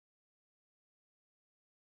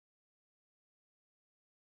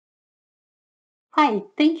Hi,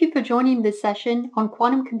 thank you for joining this session on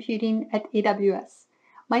quantum computing at AWS.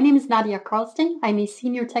 My name is Nadia Carlsten. I'm a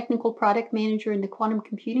senior technical product manager in the quantum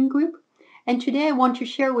computing group. And today I want to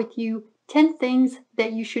share with you 10 things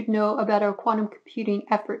that you should know about our quantum computing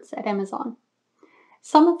efforts at Amazon.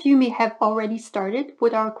 Some of you may have already started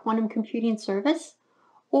with our quantum computing service,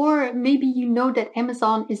 or maybe you know that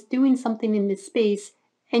Amazon is doing something in this space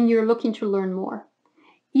and you're looking to learn more.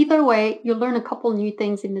 Either way, you'll learn a couple new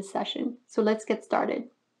things in this session. So let's get started.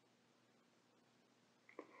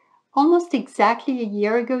 Almost exactly a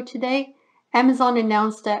year ago today, Amazon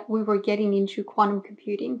announced that we were getting into quantum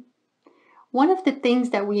computing. One of the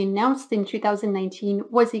things that we announced in 2019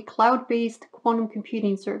 was a cloud-based quantum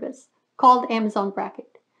computing service called Amazon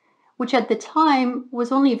Braket, which at the time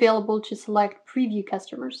was only available to select preview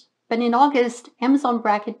customers. But in August, Amazon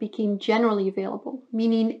Braket became generally available,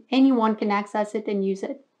 meaning anyone can access it and use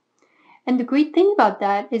it. And the great thing about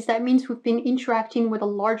that is that means we've been interacting with a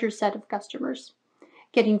larger set of customers,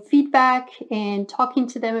 getting feedback and talking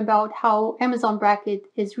to them about how Amazon Braket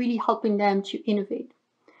is really helping them to innovate.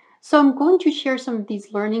 So I'm going to share some of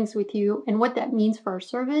these learnings with you and what that means for our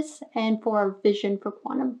service and for our vision for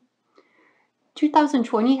quantum.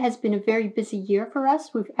 2020 has been a very busy year for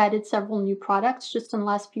us. We've added several new products just in the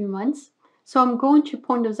last few months. So I'm going to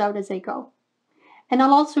point those out as I go. And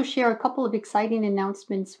I'll also share a couple of exciting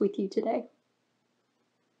announcements with you today.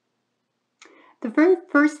 The very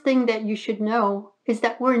first thing that you should know is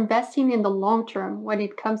that we're investing in the long term when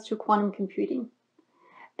it comes to quantum computing.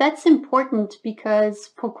 That's important because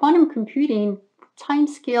for quantum computing,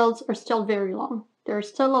 timescales are still very long. There are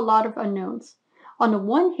still a lot of unknowns. On the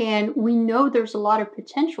one hand, we know there's a lot of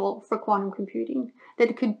potential for quantum computing,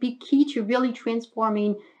 that it could be key to really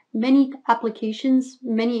transforming many applications,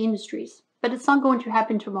 many industries. But it's not going to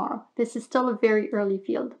happen tomorrow. This is still a very early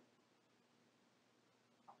field.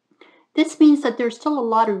 This means that there's still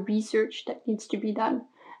a lot of research that needs to be done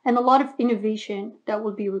and a lot of innovation that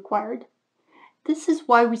will be required. This is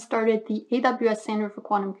why we started the AWS Center for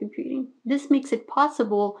Quantum Computing. This makes it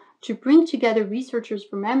possible to bring together researchers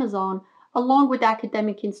from Amazon along with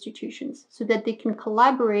academic institutions so that they can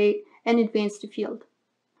collaborate and advance the field.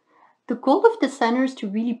 The goal of the center is to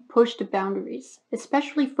really push the boundaries,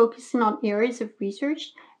 especially focusing on areas of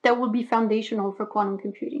research that will be foundational for quantum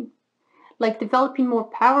computing, like developing more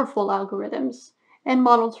powerful algorithms and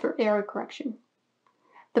models for error correction.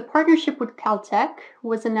 The partnership with Caltech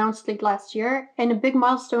was announced late last year, and a big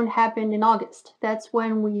milestone happened in August. That's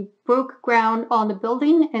when we broke ground on the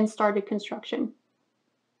building and started construction.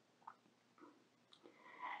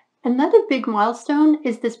 Another big milestone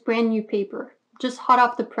is this brand new paper, just hot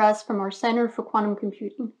off the press from our Center for Quantum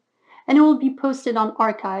Computing, and it will be posted on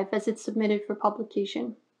arXiv as it's submitted for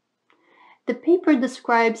publication. The paper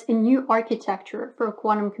describes a new architecture for a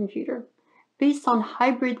quantum computer based on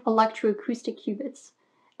hybrid electroacoustic qubits.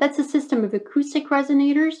 That's a system of acoustic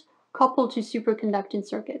resonators coupled to superconducting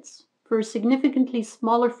circuits for a significantly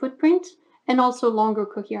smaller footprint and also longer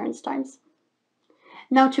coherence times.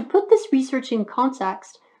 Now, to put this research in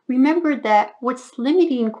context, remember that what's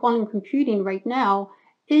limiting quantum computing right now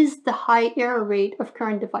is the high error rate of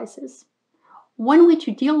current devices. One way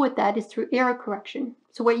to deal with that is through error correction.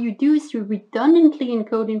 So what you do is you redundantly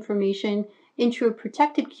encode information into a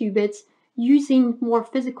protected qubits using more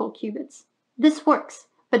physical qubits. This works,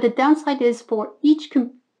 but the downside is for each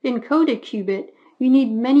encoded qubit, you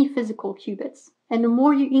need many physical qubits. And the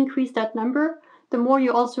more you increase that number, the more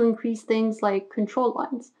you also increase things like control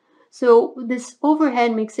lines. So this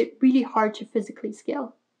overhead makes it really hard to physically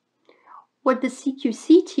scale. What the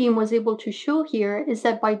CQC team was able to show here is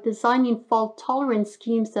that by designing fault-tolerant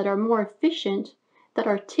schemes that are more efficient, that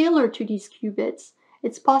are tailored to these qubits,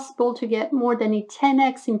 it's possible to get more than a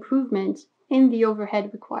 10x improvement in the overhead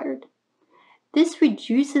required. This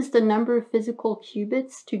reduces the number of physical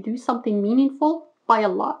qubits to do something meaningful by a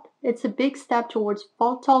lot. It's a big step towards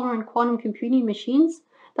fault-tolerant quantum computing machines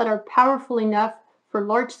that are powerful enough for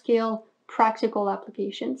large-scale, practical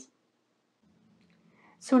applications.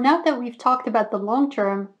 So now that we've talked about the long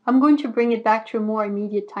term, I'm going to bring it back to a more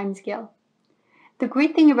immediate timescale. The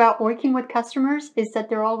great thing about working with customers is that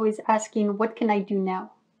they're always asking, what can I do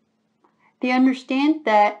now? They understand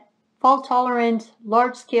that fault-tolerant,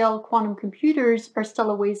 large-scale quantum computers are still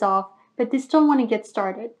a ways off, but they still want to get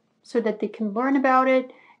started so that they can learn about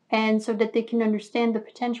it and so that they can understand the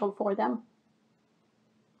potential for them.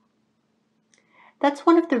 That's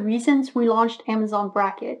one of the reasons we launched Amazon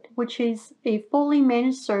Braket, which is a fully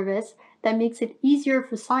managed service that makes it easier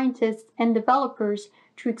for scientists and developers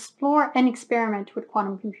to explore and experiment with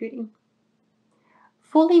quantum computing.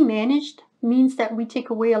 Fully managed means that we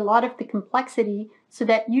take away a lot of the complexity so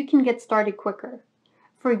that you can get started quicker.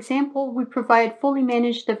 For example, we provide fully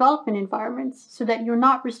managed development environments so that you're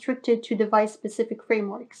not restricted to device-specific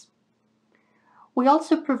frameworks. We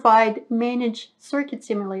also provide managed circuit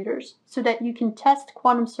simulators so that you can test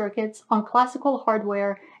quantum circuits on classical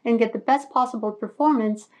hardware and get the best possible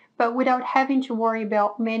performance, but without having to worry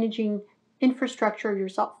about managing infrastructure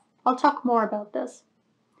yourself. I'll talk more about this.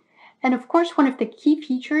 And of course, one of the key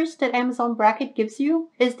features that Amazon Braket gives you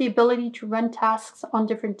is the ability to run tasks on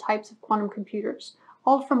different types of quantum computers,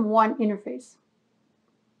 all from one interface.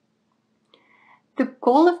 The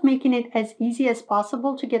goal of making it as easy as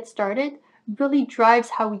possible to get started really drives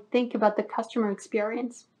how we think about the customer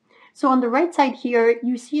experience. So on the right side here,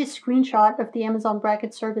 you see a screenshot of the Amazon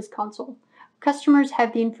Braket Service Console. Customers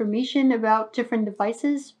have the information about different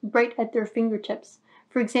devices right at their fingertips.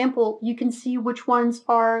 For example, you can see which ones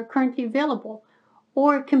are currently available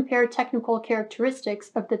or compare technical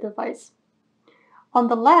characteristics of the device. On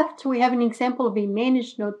the left, we have an example of a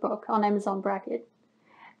managed notebook on Amazon Braket.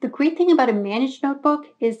 The great thing about a managed notebook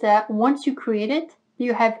is that once you create it,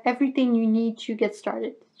 you have everything you need to get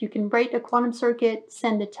started. You can write a quantum circuit,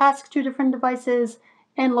 send a task to different devices,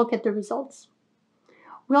 and look at the results.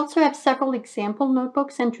 We also have several example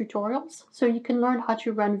notebooks and tutorials, so you can learn how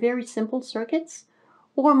to run very simple circuits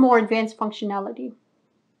or more advanced functionality.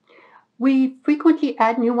 We frequently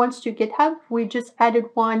add new ones to GitHub. We just added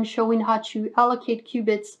one showing how to allocate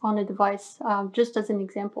qubits on a device, just as an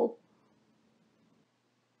example.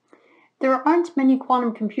 There aren't many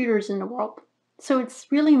quantum computers in the world, so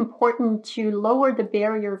it's really important to lower the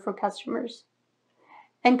barrier for customers.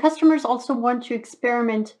 And customers also want to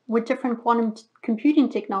experiment with different quantum computing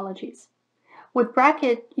technologies. With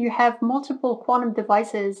Braket, you have multiple quantum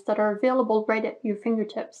devices that are available right at your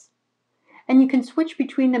fingertips. And you can switch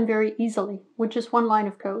between them very easily with just one line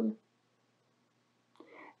of code.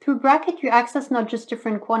 Through Braket, you access not just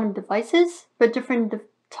different quantum devices, but different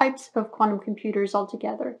types of quantum computers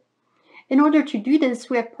altogether. In order to do this,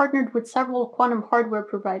 we have partnered with several quantum hardware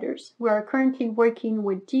providers. We are currently working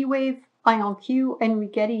with D-Wave, IonQ, and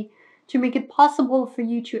Rigetti to make it possible for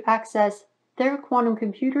you to access their quantum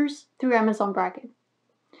computers through Amazon Braket.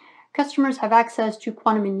 Customers have access to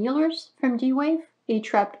quantum annealers from D-Wave, a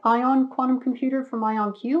trapped ion quantum computer from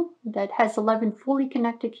IonQ that has 11 fully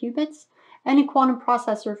connected qubits, and a quantum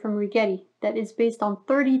processor from Rigetti that is based on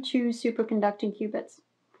 32 superconducting qubits.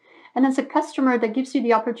 And as a customer, that gives you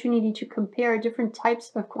the opportunity to compare different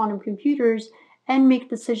types of quantum computers and make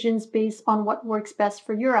decisions based on what works best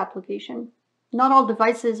for your application. Not all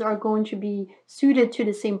devices are going to be suited to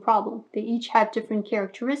the same problem. They each have different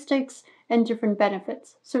characteristics and different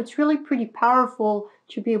benefits. So it's really pretty powerful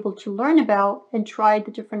to be able to learn about and try the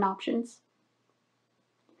different options.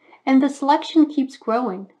 And the selection keeps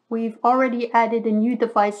growing. We've already added a new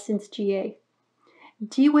device since GA.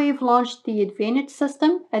 D-Wave launched the Advantage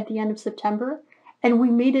system at the end of September, and we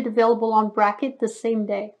made it available on Braket the same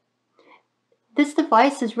day. This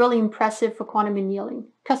device is really impressive for quantum annealing.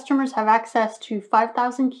 Customers have access to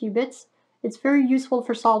 5,000 qubits. It's very useful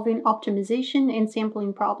for solving optimization and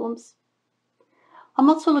sampling problems. I'm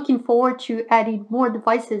also looking forward to adding more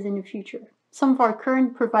devices in the future. Some of our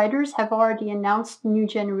current providers have already announced new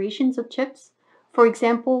generations of chips. For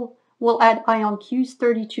example, we'll add IonQ's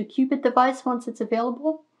 32 qubit device once it's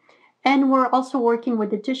available. And we're also working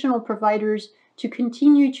with additional providers to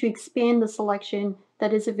continue to expand the selection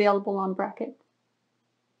that is available on Braket.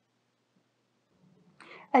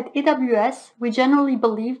 At AWS, we generally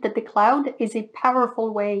believe that the cloud is a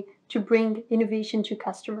powerful way to bring innovation to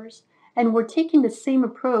customers. And we're taking the same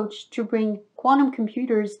approach to bring quantum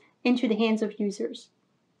computers into the hands of users.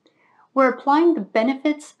 We're applying the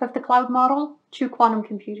benefits of the cloud model to quantum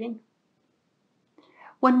computing.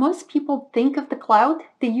 When most people think of the cloud,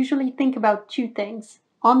 they usually think about two things: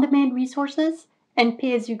 on-demand resources and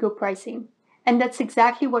pay-as-you-go pricing. And that's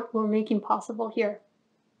exactly what we're making possible here.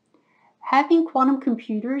 Having quantum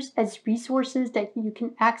computers as resources that you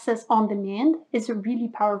can access on demand is a really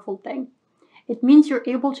powerful thing. It means you're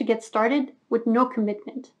able to get started with no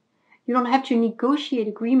commitment. You don't have to negotiate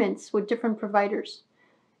agreements with different providers.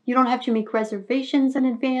 You don't have to make reservations in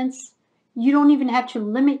advance. You don't even have to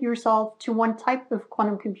limit yourself to one type of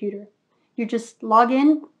quantum computer. You just log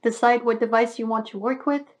in, decide what device you want to work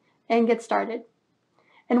with, and get started.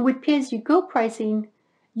 And with pay-as-you-go pricing,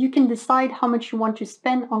 you can decide how much you want to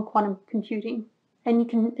spend on quantum computing. And you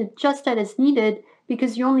can adjust that as needed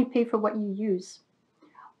because you only pay for what you use.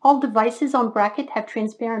 All devices on Braket have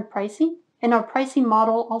transparent pricing, and our pricing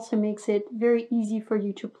model also makes it very easy for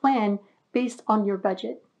you to plan based on your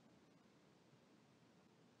budget.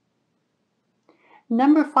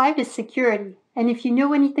 Number 5 is security. And if you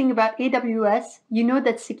know anything about AWS, you know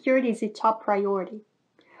that security is a top priority.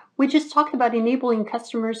 We just talked about enabling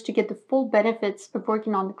customers to get the full benefits of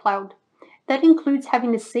working on the cloud. That includes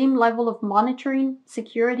having the same level of monitoring,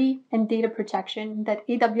 security, and data protection that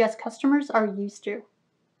AWS customers are used to.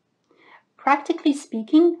 Practically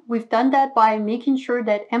speaking, we've done that by making sure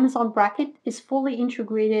that Amazon Braket is fully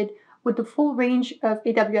integrated with the full range of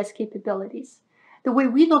AWS capabilities. The way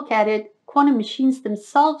we look at it, quantum machines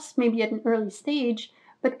themselves may be at an early stage,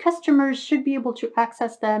 but customers should be able to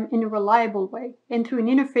access them in a reliable way and through an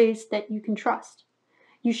interface that you can trust.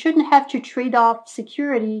 You shouldn't have to trade off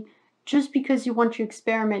security just because you want to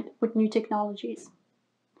experiment with new technologies.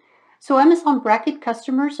 So Amazon Braket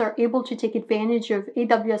customers are able to take advantage of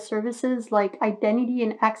AWS services like identity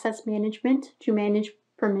and access management to manage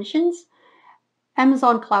permissions,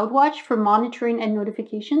 Amazon CloudWatch for monitoring and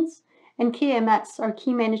notifications, and KMS, our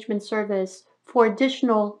key management service, for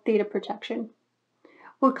additional data protection.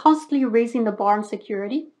 We're constantly raising the bar on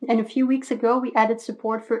security, and a few weeks ago we added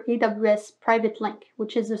support for AWS Private Link,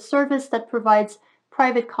 which is a service that provides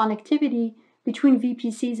private connectivity between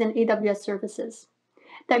VPCs and AWS services.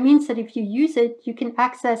 That means that if you use it, you can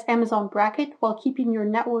access Amazon Braket while keeping your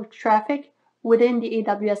network traffic within the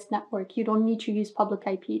AWS network. You don't need to use public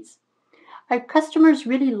IPs. Our customers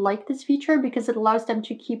really like this feature because it allows them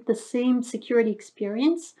to keep the same security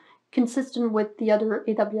experience consistent with the other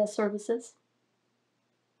AWS services.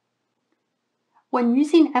 When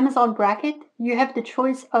using Amazon Braket, you have the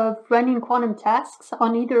choice of running quantum tasks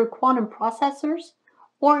on either quantum processors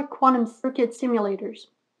or quantum circuit simulators.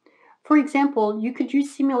 For example, you could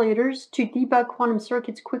use simulators to debug quantum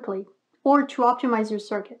circuits quickly or to optimize your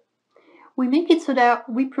circuit. We make it so that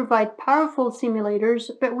we provide powerful simulators,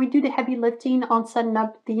 but we do the heavy lifting on setting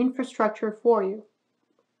up the infrastructure for you.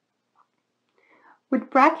 With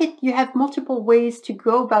Braket, you have multiple ways to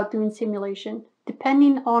go about doing simulation,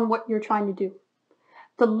 depending on what you're trying to do.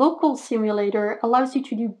 The local simulator allows you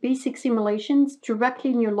to do basic simulations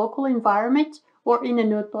directly in your local environment or in a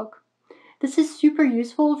notebook. This is super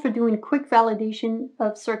useful for doing quick validation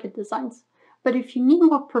of circuit designs. But if you need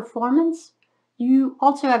more performance, you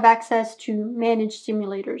also have access to managed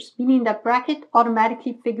simulators, meaning that Braket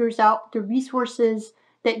automatically figures out the resources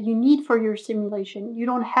that you need for your simulation. You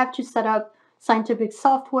don't have to set up scientific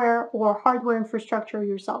software or hardware infrastructure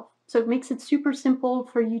yourself. So it makes it super simple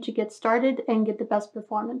for you to get started and get the best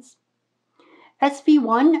performance.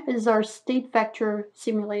 SV1 is our state vector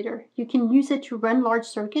simulator. You can use it to run large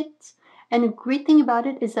circuits. And the great thing about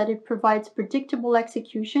it is that it provides predictable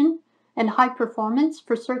execution and high performance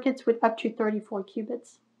for circuits with up to 34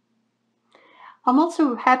 qubits. I'm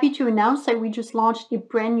also happy to announce that we just launched a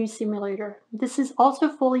brand new simulator. This is also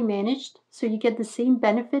fully managed, so you get the same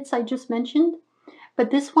benefits I just mentioned, but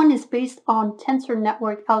this one is based on tensor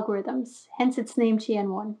network algorithms, hence its name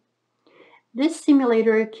TN1. This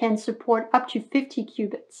simulator can support up to 50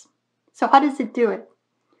 qubits. So how does it do it?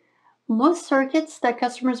 Most circuits that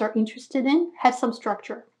customers are interested in have some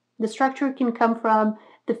structure. The structure can come from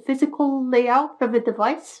the physical layout of a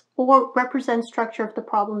device or represent structure of the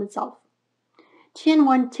problem itself.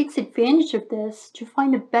 TN1 takes advantage of this to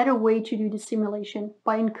find a better way to do the simulation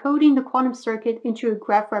by encoding the quantum circuit into a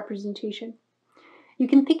graph representation. You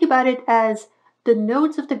can think about it as the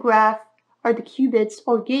nodes of the graph are the qubits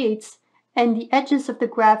or gates, and the edges of the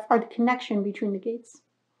graph are the connection between the gates.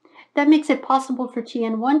 That makes it possible for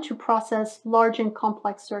TN1 to process large and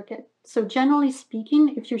complex circuit. So generally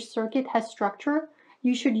speaking, if your circuit has structure,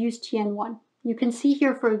 you should use TN1. You can see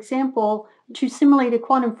here, for example, to simulate a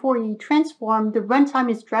quantum Fourier transform, the runtime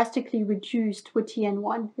is drastically reduced with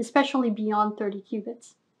TN1, especially beyond 30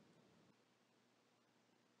 qubits.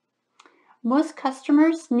 Most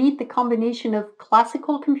customers need the combination of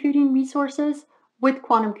classical computing resources with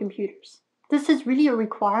quantum computers. This is really a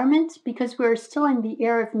requirement because we are still in the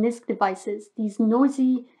era of NISQ devices, these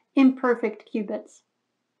noisy, imperfect qubits.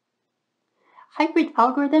 Hybrid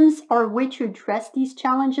algorithms are a way to address these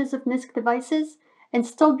challenges of NISQ devices and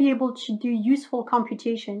still be able to do useful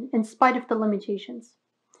computation in spite of the limitations.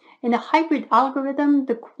 In a hybrid algorithm,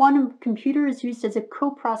 the quantum computer is used as a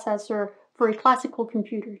coprocessor for a classical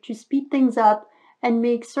computer to speed things up and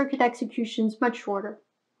make circuit executions much shorter.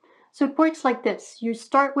 So it works like this. You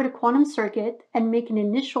start with a quantum circuit and make an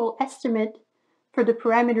initial estimate for the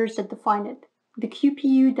parameters that define it. The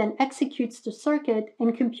QPU then executes the circuit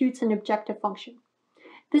and computes an objective function.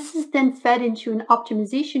 This is then fed into an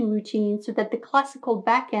optimization routine so that the classical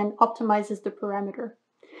backend optimizes the parameter.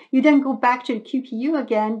 You then go back to the QPU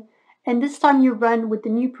again, and this time you run with the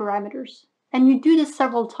new parameters. And you do this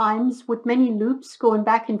several times with many loops going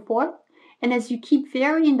back and forth. And as you keep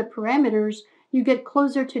varying the parameters, you get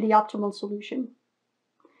closer to the optimal solution.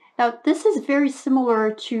 Now, this is very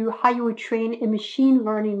similar to how you would train a machine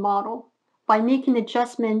learning model by making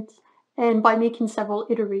adjustments and by making several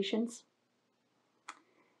iterations.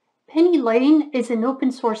 Penny Lane is an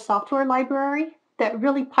open source software library that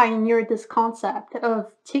really pioneered this concept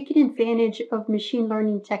of taking advantage of machine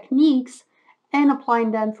learning techniques and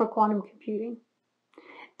applying them for quantum computing.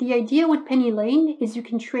 The idea with Penny Lane is you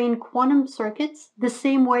can train quantum circuits the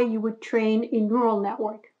same way you would train a neural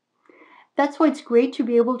network. That's why it's great to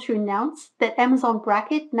be able to announce that Amazon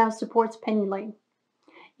Braket now supports Penny Lane.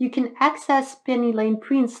 You can access Penny Lane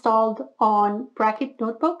pre-installed on Braket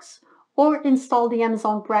notebooks or install the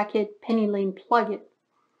Amazon Braket Penny Lane plugin.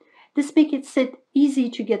 This makes it easy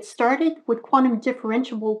to get started with quantum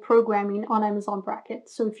differentiable programming on Amazon Braket.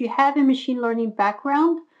 So if you have a machine learning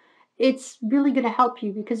background, it's really going to help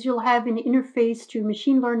you because you'll have an interface to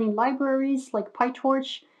machine learning libraries like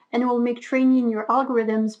PyTorch, and it will make training your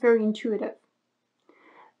algorithms very intuitive.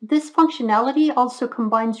 This functionality also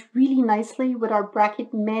combines really nicely with our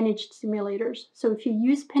Braket managed simulators. So if you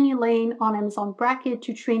use Penny Lane on Amazon Braket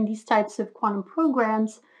to train these types of quantum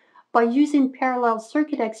programs, by using parallel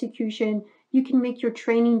circuit execution, you can make your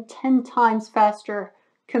training 10 times faster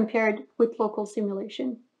compared with local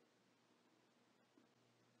simulation.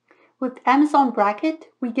 With Amazon Braket,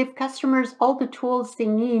 we give customers all the tools they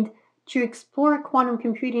need to explore quantum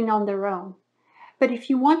computing on their own. But if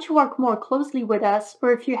you want to work more closely with us,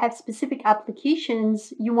 or if you have specific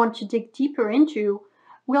applications you want to dig deeper into,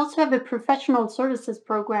 we also have a professional services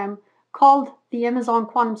program called the Amazon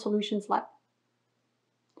Quantum Solutions Lab.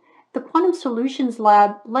 The Quantum Solutions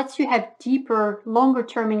Lab lets you have deeper,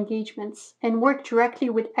 longer-term engagements and work directly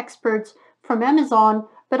with experts from Amazon,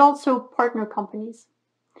 but also partner companies.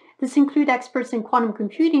 This includes experts in quantum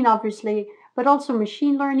computing, obviously, but also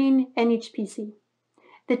machine learning and HPC.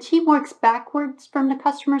 The team works backwards from the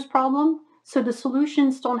customer's problem, so the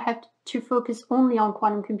solutions don't have to focus only on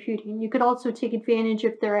quantum computing. You could also take advantage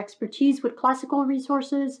of their expertise with classical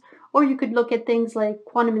resources, or you could look at things like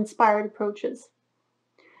quantum-inspired approaches.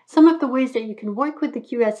 Some of the ways that you can work with the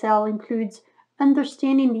QSL includes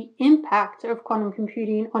understanding the impact of quantum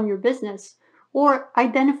computing on your business, or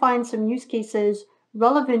identifying some use cases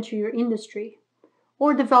relevant to your industry,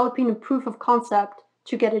 or developing a proof of concept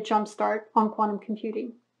to get a jump start on quantum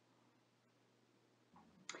computing.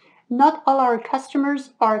 Not all our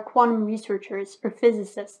customers are quantum researchers or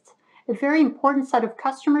physicists. A very important set of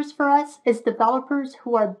customers for us is developers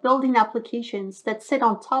who are building applications that sit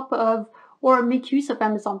on top of or make use of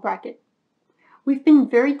Amazon Braket. We've been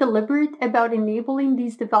very deliberate about enabling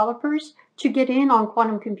these developers to get in on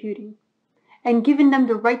quantum computing and giving them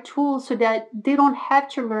the right tools so that they don't have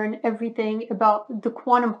to learn everything about the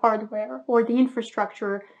quantum hardware or the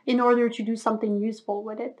infrastructure in order to do something useful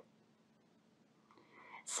with it.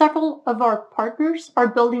 Several of our partners are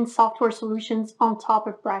building software solutions on top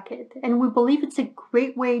of Braket, and we believe it's a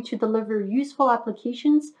great way to deliver useful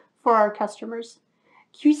applications for our customers.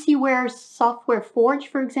 QCware's Software Forge,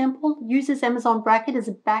 for example, uses Amazon Braket as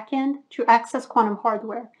a backend to access quantum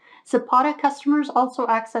hardware. Zapata customers also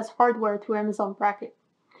access hardware through Amazon Braket.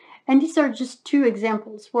 And these are just two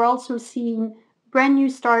examples. We're also seeing brand new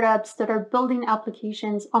startups that are building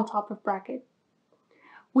applications on top of Braket.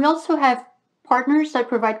 We also have partners that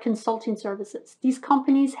provide consulting services. These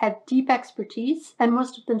companies have deep expertise, and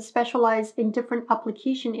most of them specialize in different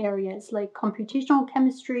application areas like computational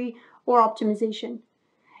chemistry or optimization.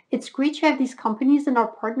 It's great to have these companies in our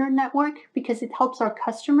partner network because it helps our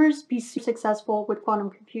customers be successful with quantum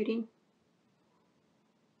computing.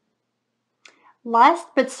 Last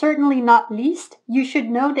but certainly not least, you should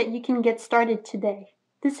know that you can get started today.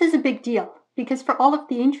 This is a big deal because for all of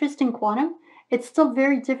the interest in quantum, it's still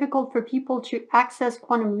very difficult for people to access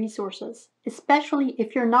quantum resources, especially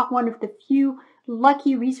if you're not one of the few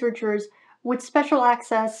lucky researchers with special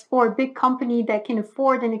access or a big company that can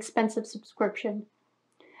afford an expensive subscription.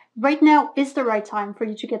 Right now is the right time for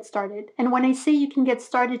you to get started. And when I say you can get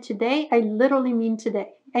started today, I literally mean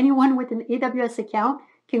today. Anyone with an AWS account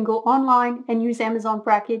can go online and use Amazon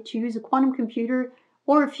Braket to use a quantum computer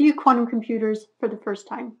or a few quantum computers for the first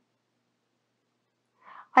time.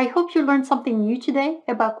 I hope you learned something new today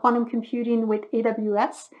about quantum computing with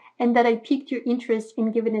AWS and that I piqued your interest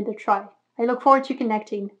in giving it a try. I look forward to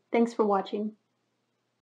connecting. Thanks for watching.